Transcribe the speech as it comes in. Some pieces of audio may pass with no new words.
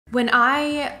When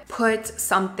I put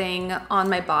something on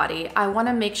my body, I want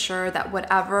to make sure that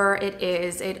whatever it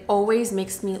is, it always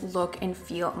makes me look and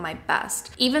feel my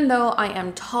best. Even though I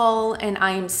am tall and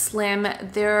I am slim,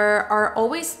 there are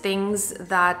always things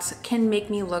that can make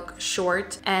me look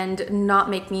short and not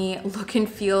make me look and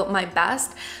feel my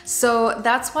best. So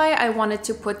that's why I wanted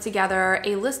to put together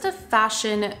a list of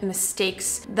fashion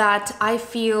mistakes that I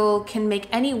feel can make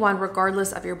anyone,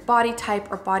 regardless of your body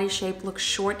type or body shape, look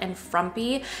short and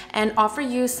frumpy, and offer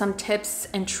you some tips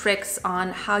and tricks on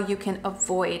how you can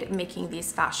avoid making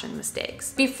these fashion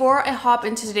mistakes. Before I hop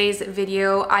into today's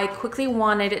video, I quickly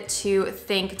wanted to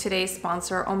thank today's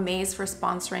sponsor, Omaze, for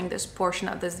sponsoring this portion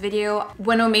of this video.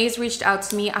 When Omaze reached out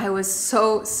to me, I was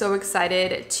so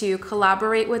excited to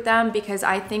collaborate with them because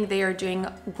I think they are doing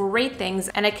great things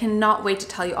and I cannot wait to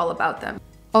tell you all about them.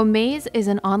 Omaze is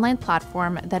an online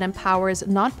platform that empowers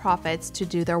nonprofits to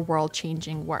do their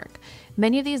world-changing work.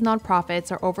 Many of these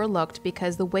nonprofits are overlooked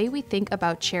because the way we think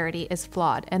about charity is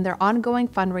flawed and their ongoing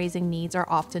fundraising needs are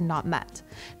often not met.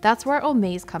 That's where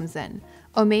Omaze comes in.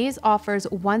 Omaze offers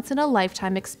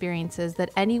once-in-a-lifetime experiences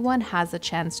that anyone has a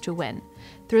chance to win.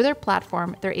 Through their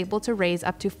platform, they're able to raise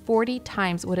up to 40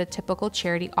 times what a typical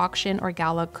charity auction or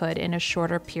gala could in a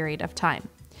shorter period of time.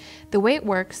 The way it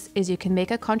works is you can make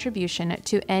a contribution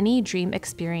to any dream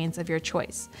experience of your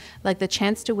choice, like the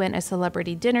chance to win a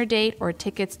celebrity dinner date or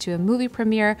tickets to a movie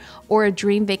premiere or a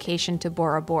dream vacation to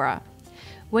Bora Bora.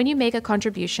 When you make a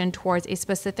contribution towards a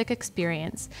specific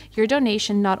experience, your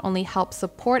donation not only helps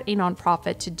support a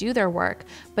nonprofit to do their work,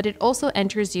 but it also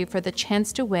enters you for the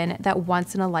chance to win that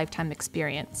once-in-a-lifetime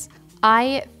experience.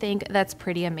 I think that's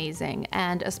pretty amazing,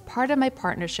 and as part of my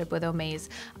partnership with Omaze,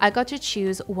 I got to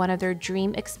choose one of their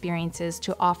dream experiences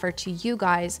to offer to you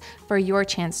guys for your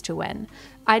chance to win.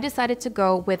 I decided to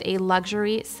go with a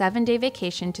luxury 7-day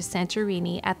vacation to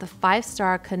Santorini at the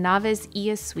 5-star Canaves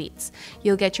Ia Suites.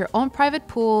 You'll get your own private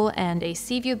pool and a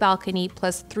sea view balcony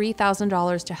plus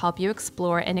 $3,000 to help you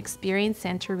explore and experience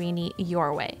Santorini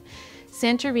your way.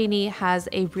 Santorini has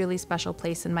a really special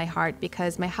place in my heart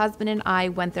because my husband and I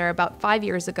went there about 5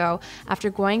 years ago after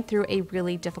going through a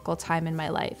really difficult time in my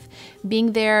life.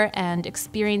 Being there and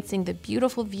experiencing the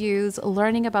beautiful views,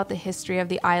 learning about the history of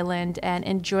the island, and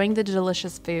enjoying the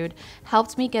delicious food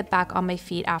helped me get back on my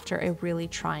feet after a really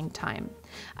trying time.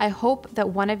 I hope that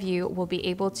one of you will be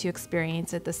able to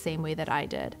experience it the same way that I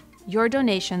did. Your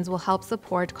donations will help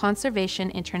support Conservation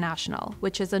International,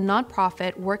 which is a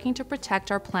nonprofit working to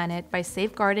protect our planet by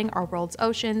safeguarding our world's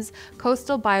oceans,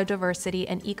 coastal biodiversity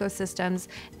and ecosystems,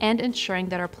 and ensuring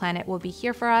that our planet will be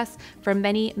here for us for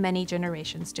many, many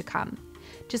generations to come.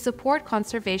 To support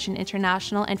Conservation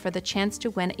International and for the chance to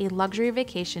win a luxury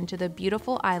vacation to the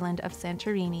beautiful island of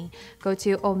Santorini, go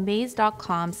to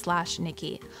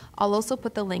omaze.com/Niki. I'll also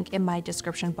put the link in my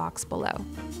description box below.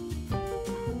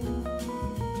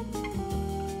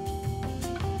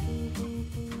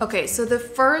 Okay, so the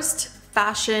first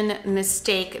fashion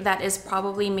mistake that is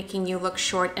probably making you look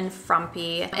short and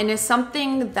frumpy and is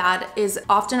something that is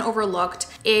often overlooked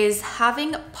is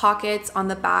having pockets on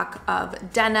the back of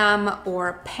denim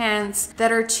or pants that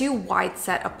are too wide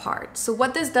set apart. So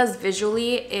what this does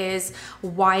visually is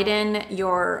widen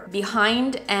your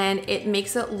behind and it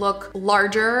makes it look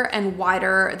larger and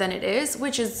wider than it is,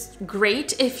 which is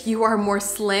great if you are more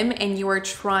slim and you are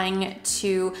trying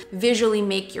to visually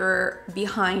make your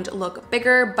behind look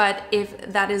bigger. But if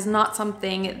that is not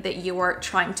something that you are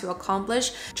trying to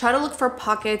accomplish, try to look for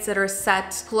pockets that are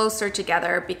set closer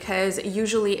together because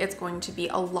usually it's going to be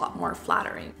a lot more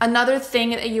flattering. Another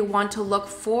thing that you want to look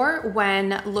for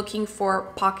when looking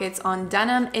for pockets on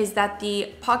denim is that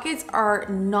the pockets are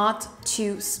not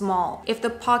too small. If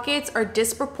the pockets are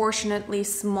disproportionately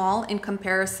small in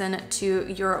comparison to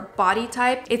your body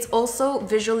type, it's also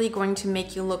visually going to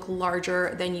make you look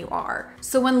larger than you are.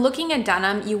 So when looking at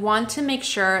denim, you want to make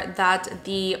sure that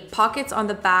the pockets on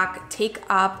the back take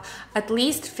up at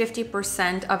least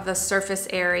 50% of the surface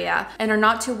area and are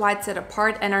not too wide set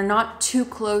apart and are not too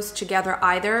close together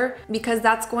either, because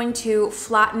that's going to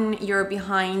flatten your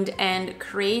behind and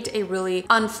create a really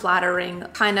unflattering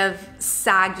kind of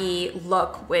saggy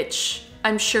look, which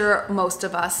I'm sure most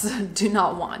of us do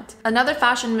not want. Another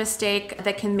fashion mistake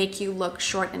that can make you look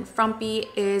short and frumpy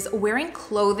is wearing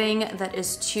clothing that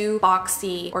is too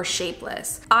boxy or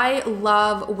shapeless. I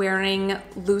love wearing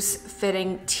loose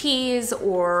fitting tees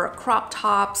or crop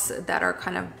tops that are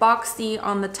kind of boxy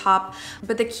on the top,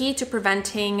 but the key to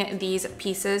preventing these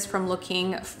pieces from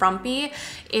looking frumpy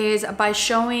is by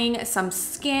showing some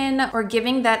skin or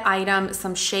giving that item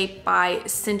some shape by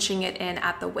cinching it in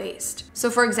at the waist.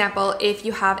 So for example, if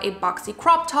you have a boxy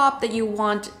crop top that you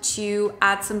want to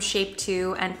add some shape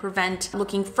to and prevent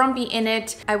looking frumpy in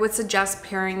it, I would suggest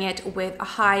pairing it with a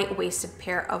high-waisted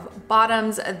pair of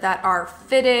bottoms that are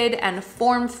fitted and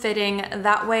form-fitting.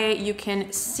 That way you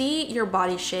can see your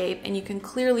body shape and you can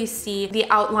clearly see the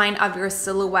outline of your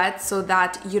silhouette so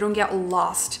that you don't get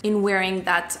lost in wearing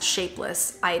that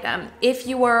shapeless item. If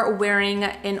you are wearing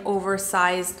an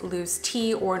oversized loose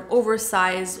tee or an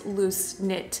oversized loose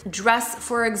knit dress,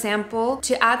 for example,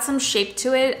 to add some shape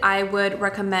to it, I would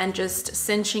recommend just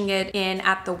cinching it in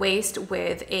at the waist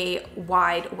with a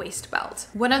wide waist belt.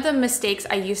 One of the mistakes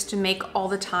I used to make all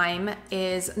the time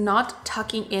is not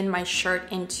tucking in my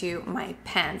shirt into my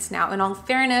pants. Now, in all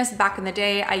fairness, back in the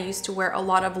day, I used to wear a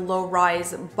lot of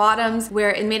low-rise bottoms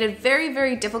where it made it very,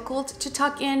 very difficult to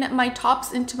tuck in my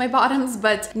tops into my bottoms.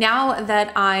 But now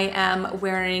that I am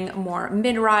wearing more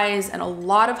mid-rise and a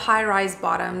lot of high-rise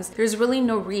bottoms, there's really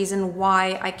no reason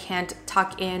why I can't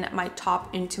tuck in my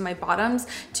top into my bottoms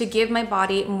to give my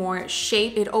body more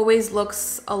shape. It always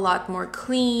looks a lot more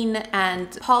clean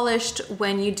and polished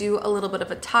when you do a little bit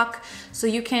of a tuck. So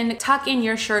you can tuck in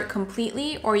your shirt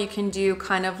completely, or you can do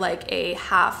kind of like a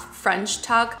half French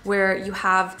tuck where you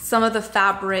have some of the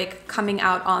fabric coming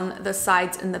out on the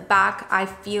sides and the back. I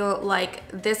feel like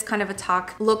this kind of a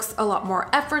tuck looks a lot more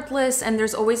effortless, and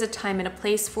there's always a time and a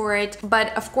place for it.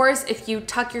 But of course, if you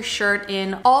tuck your shirt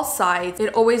in all sides,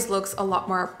 it always looks a lot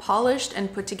more polished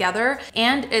and put together,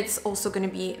 and it's also going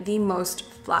to be the most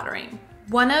flattering.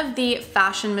 One of the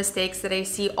fashion mistakes that I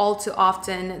see all too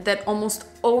often that almost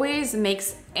always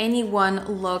makes anyone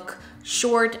look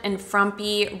short and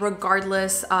frumpy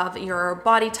regardless of your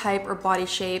body type or body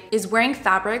shape is wearing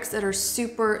fabrics that are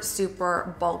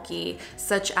super bulky,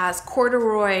 such as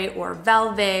corduroy or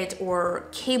velvet or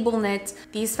cable knit.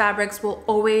 These fabrics will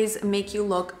always make you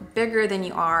look bigger than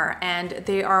you are, and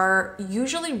they are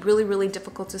usually really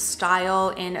difficult to style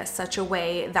in such a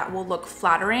way that will look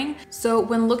flattering. So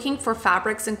when looking for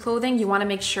fabrics and clothing, you want to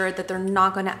make sure that they're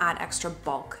not going to add extra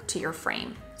bulk to your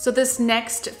frame. So this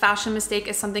next fashion mistake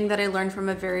is something that I learned from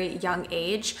a very young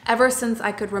age. Ever since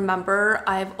I could remember,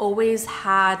 I've always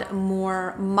had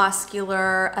more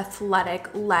muscular, athletic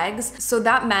legs. So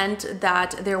that meant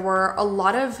that there were a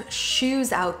lot of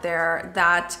shoes out there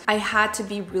that I had to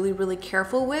be really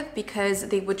careful with because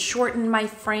they would shorten my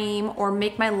frame or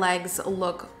make my legs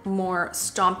look more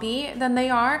stompy than they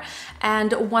are.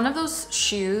 And one of those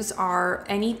shoes are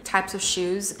any types of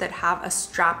shoes that have a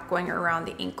strap going around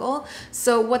the ankle.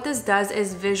 So what this does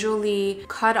is visually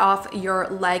cut off your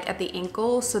leg at the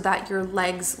ankle so that your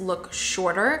legs look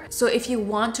shorter. So if you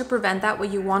want to prevent that,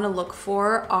 what you want to look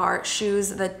for are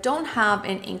shoes that don't have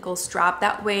an ankle strap.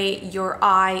 That way your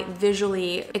eye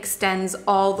visually extends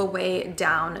all the way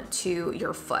down to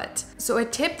your foot. So a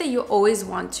tip that you always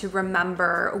want to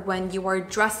remember when you are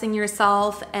dressing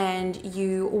yourself and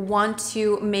you want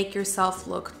to make yourself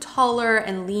look taller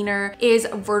and leaner is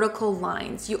vertical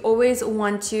lines. You always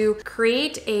want to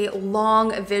create a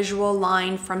long visual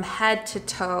line from head to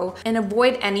toe and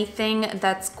avoid anything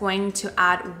that's going to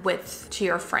add width to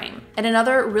your frame. And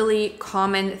another really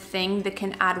common thing that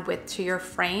can add width to your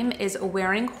frame is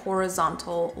wearing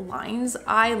horizontal lines.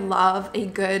 I love a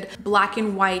good black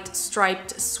and white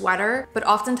striped sweater, but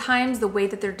oftentimes the way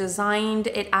that they're designed,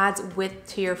 it adds width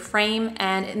to your frame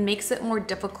and it makes it more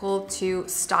difficult to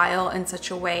style in such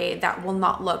a way that will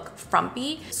not look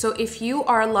frumpy. So if you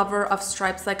are a lover of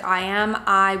stripes like I am,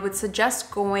 I would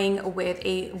suggest going with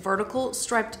a vertical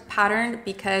striped pattern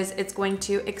because it's going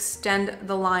to extend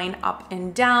the line up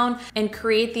and down and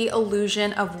create the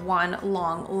illusion of one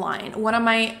long line. One of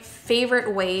my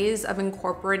favorite ways of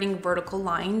incorporating vertical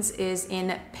lines is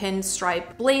in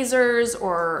pinstripe blazers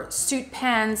or suit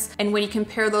pants. And when you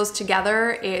compare those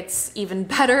together, it's even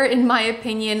better in my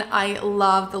opinion. I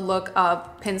love the look of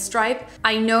pinstripe.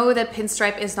 I know that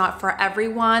pinstripe is not for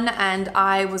everyone, and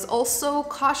I was also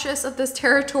cautious of this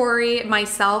territory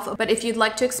myself, but if you'd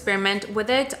like to experiment with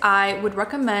it, I would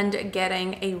recommend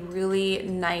getting a really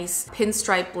nice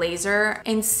pinstripe blazer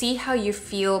and see how you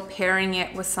feel pairing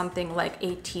it with something like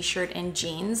a t-shirt and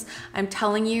jeans. I'm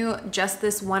telling you, just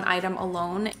this one item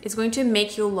alone is going to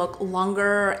make you look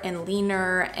longer and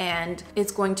leaner, and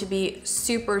it's going to be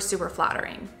super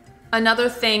flattering. Another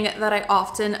thing that I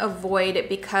often avoid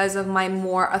because of my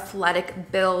more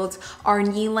athletic build are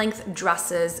knee-length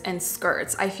dresses and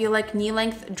skirts. I feel like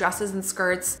knee-length dresses and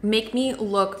skirts make me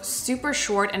look super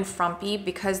short and frumpy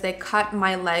because they cut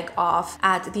my leg off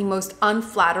at the most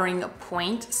unflattering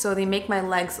point. So they make my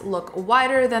legs look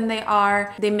wider than they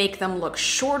are. They make them look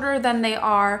shorter than they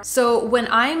are. So when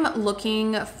I'm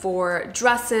looking for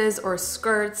dresses or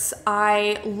skirts,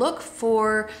 I look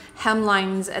for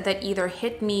hemlines that either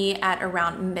hit me at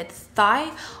around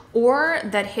mid-thigh or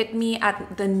that hit me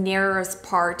at the narrowest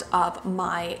part of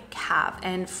my calf.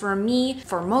 And for me,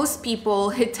 for most people,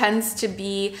 it tends to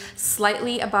be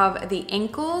slightly above the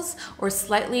ankles or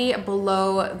slightly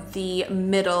below the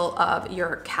middle of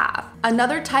your calf.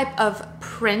 Another type of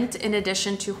print, in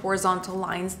addition to horizontal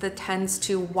lines, that tends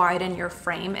to widen your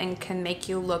frame and can make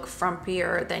you look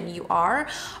frumpier than you are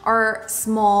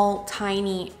small,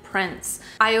 tiny prints.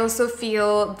 I also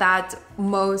feel that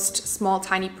most small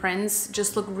tiny prints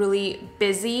just look really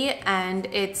busy and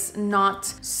it's not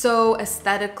so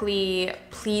aesthetically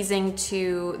pleasing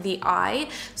to the eye.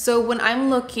 So when I'm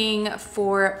looking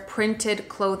for printed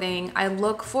clothing, I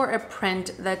look for a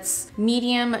print that's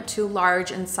medium to large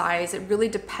in size. It really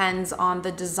depends on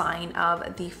the design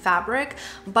of the fabric,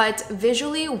 but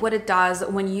visually what it does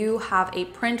when you have a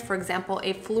print, for example,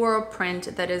 a floral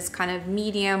print that is kind of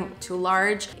medium to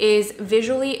large, is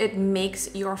visually it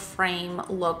makes your frame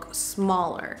look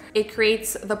smaller. It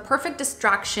creates the perfect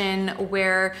distraction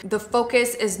where the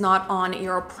focus is not on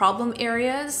your problem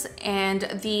areas and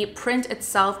the print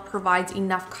itself provides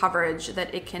enough coverage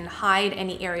that it can hide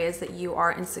any areas that you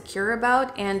are insecure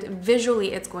about, and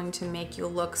visually it's going to make you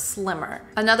look slimmer.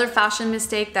 Another fashion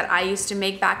mistake that I used to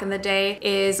make back in the day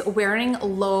is wearing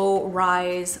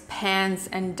low-rise pants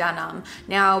and denim.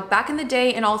 Now, back in the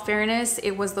day, in all fairness,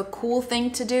 it was the cool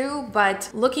thing to do, but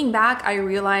looking back, I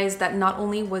realized that not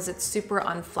only was it super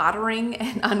unflattering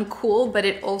and uncool, but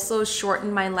it also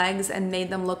shortened my legs and made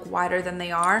them look wider than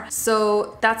they are.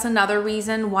 So that's another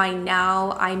reason why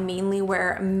now I mainly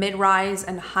wear mid-rise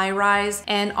and high-rise.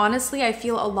 And honestly, I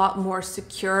feel a lot more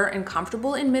secure and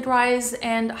comfortable in mid-rise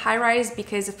and high-rise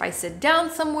because if I sit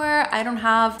down somewhere, I don't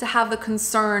have to have the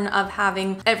concern of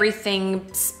having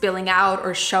everything spilling out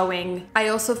or showing. I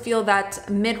also feel that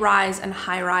mid-rise and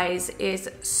high-rise is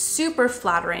super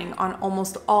flattering on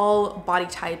almost all body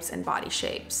types and body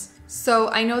shapes. So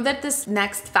I know that this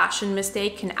next fashion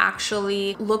mistake can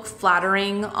actually look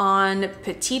flattering on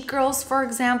petite girls, for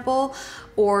example,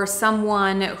 or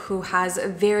someone who has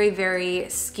very, very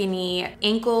skinny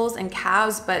ankles and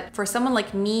calves. But for someone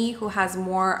like me who has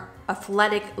more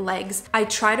athletic legs, I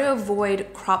try to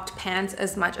avoid cropped pants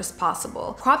as much as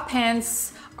possible. Cropped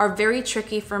pants are very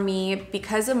tricky for me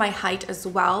because of my height as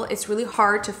well. It's really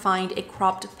hard to find a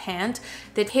cropped pant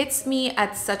that hits me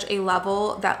at such a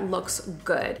level that looks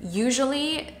good.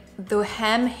 Usually, the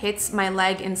hem hits my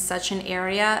leg in such an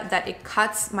area that it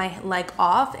cuts my leg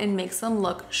off and makes them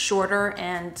look shorter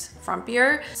and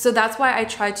frumpier. So that's why I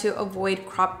try to avoid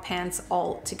cropped pants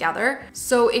altogether.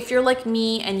 So if you're like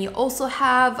me and you also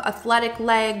have athletic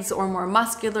legs or more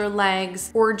muscular legs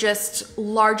or just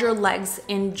larger legs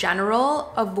in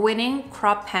general, avoiding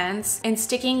cropped pants and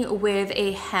sticking with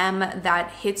a hem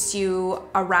that hits you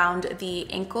around the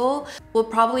ankle will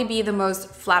probably be the most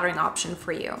flattering option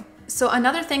for you. So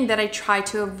another thing that I try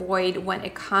to avoid when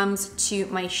it comes to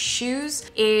my shoes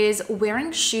is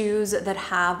wearing shoes that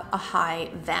have a high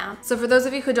vamp. So for those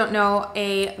of you who don't know,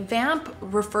 a vamp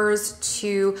refers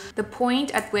to the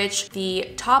point at which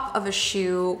the top of a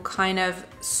shoe kind of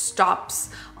stops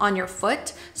on your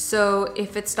foot. So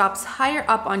if it stops higher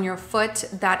up on your foot,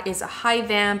 that is a high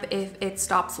vamp. If it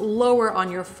stops lower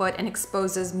on your foot and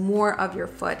exposes more of your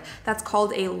foot, that's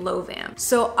called a low vamp.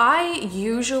 So I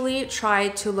usually try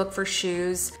to look for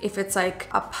shoes, if it's like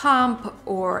a pump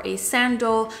or a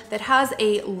sandal that has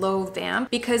a low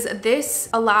vamp, because this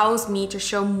allows me to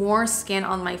show more skin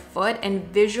on my foot, and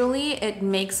visually it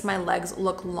makes my legs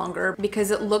look longer because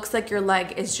it looks like your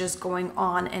leg is just going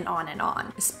on and on and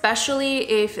on. Especially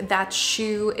if that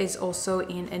shoe is also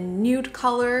in a nude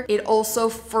color, it also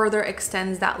further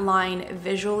extends that line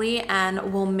visually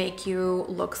and will make you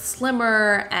look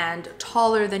slimmer and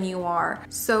taller than you are.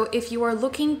 So if you are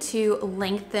looking to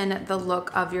lengthen the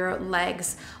look of your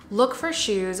legs, look for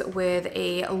shoes with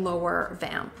a lower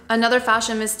vamp. Another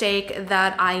fashion mistake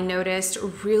that I noticed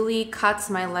really cuts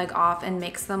my leg off and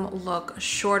makes them look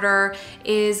shorter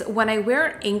is when I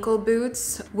wear ankle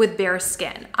boots with bare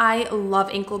skin. I love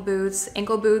ankle boots.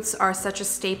 Ankle boots are such a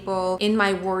staple in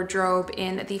my wardrobe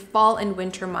in the fall and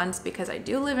winter months because I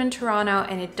do live in Toronto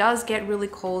and it does get really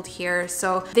cold here.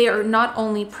 So they are not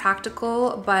only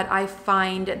practical, but I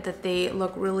find that they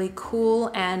look really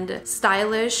cool and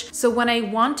stylish. So when I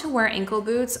want to wear ankle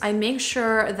boots, I make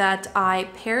sure that I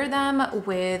pair them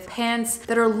with pants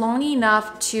that are long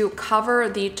enough to cover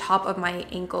the top of my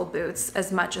ankle boots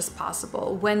as much as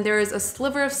possible. When there is a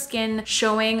sliver of skin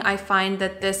showing, I find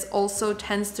that this also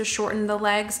tends to shorten the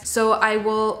legs. So I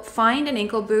will find an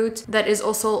ankle boot that is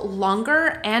also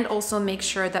longer and also make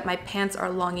sure that my pants are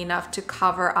long enough to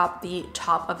cover up the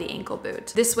top of the ankle boot.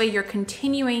 This way you're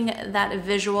continuing that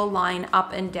visual line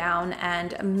up and down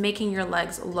and making your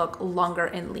legs look longer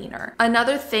and leaner.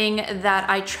 Another thing that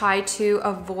I try to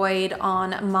avoid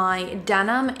on my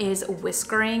denim is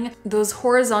whiskering. Those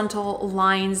horizontal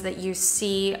lines that you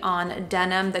see on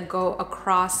denim that go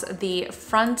across the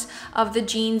front of the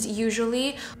jeans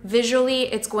usually, visually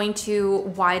it's going to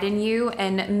widen you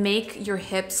and make your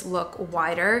hips look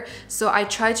wider. So I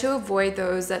try to avoid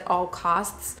those at all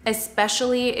costs,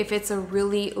 especially if it's a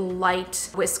really light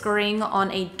whiskering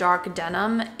on a dark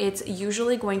denim. It's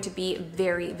usually going to be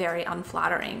very, very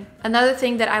unflattering. Another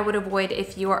thing that I would avoid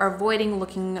if you are avoiding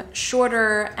looking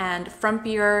shorter and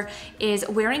frumpier is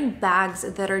wearing bags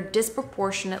that are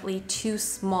disproportionately too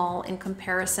small in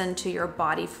comparison to your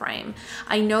body frame.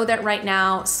 I know that right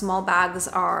now small bags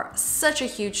are such a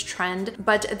huge trend,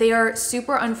 but they are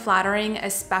super unflattering,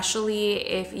 especially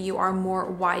if you are more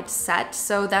wide set.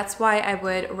 So that's why I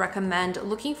would recommend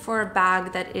looking for a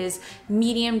bag that is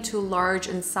medium to large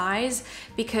in size,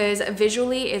 because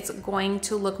visually it's going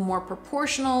to look more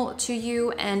proportional to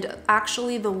you, and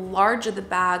actually the larger the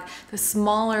bag, the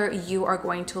smaller you are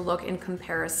going to look in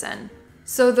comparison.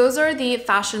 So those are the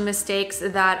fashion mistakes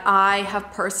that I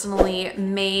have personally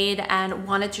made and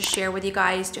wanted to share with you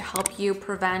guys to help you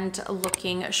prevent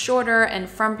looking shorter and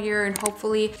frumpier, and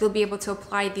hopefully you'll be able to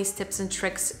apply these tips and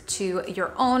tricks to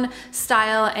your own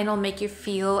style and it'll make you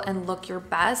feel and look your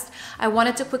best. I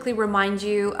wanted to quickly remind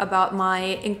you about my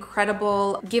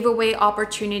incredible giveaway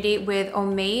opportunity with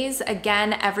Omaze.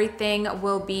 Again, everything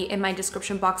will be in my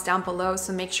description box down below,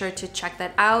 so make sure to check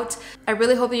that out. I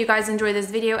really hope that you guys enjoyed this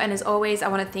video, and as always, I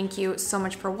want to thank you so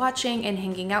much for watching and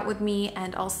hanging out with me,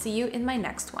 and I'll see you in my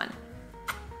next one.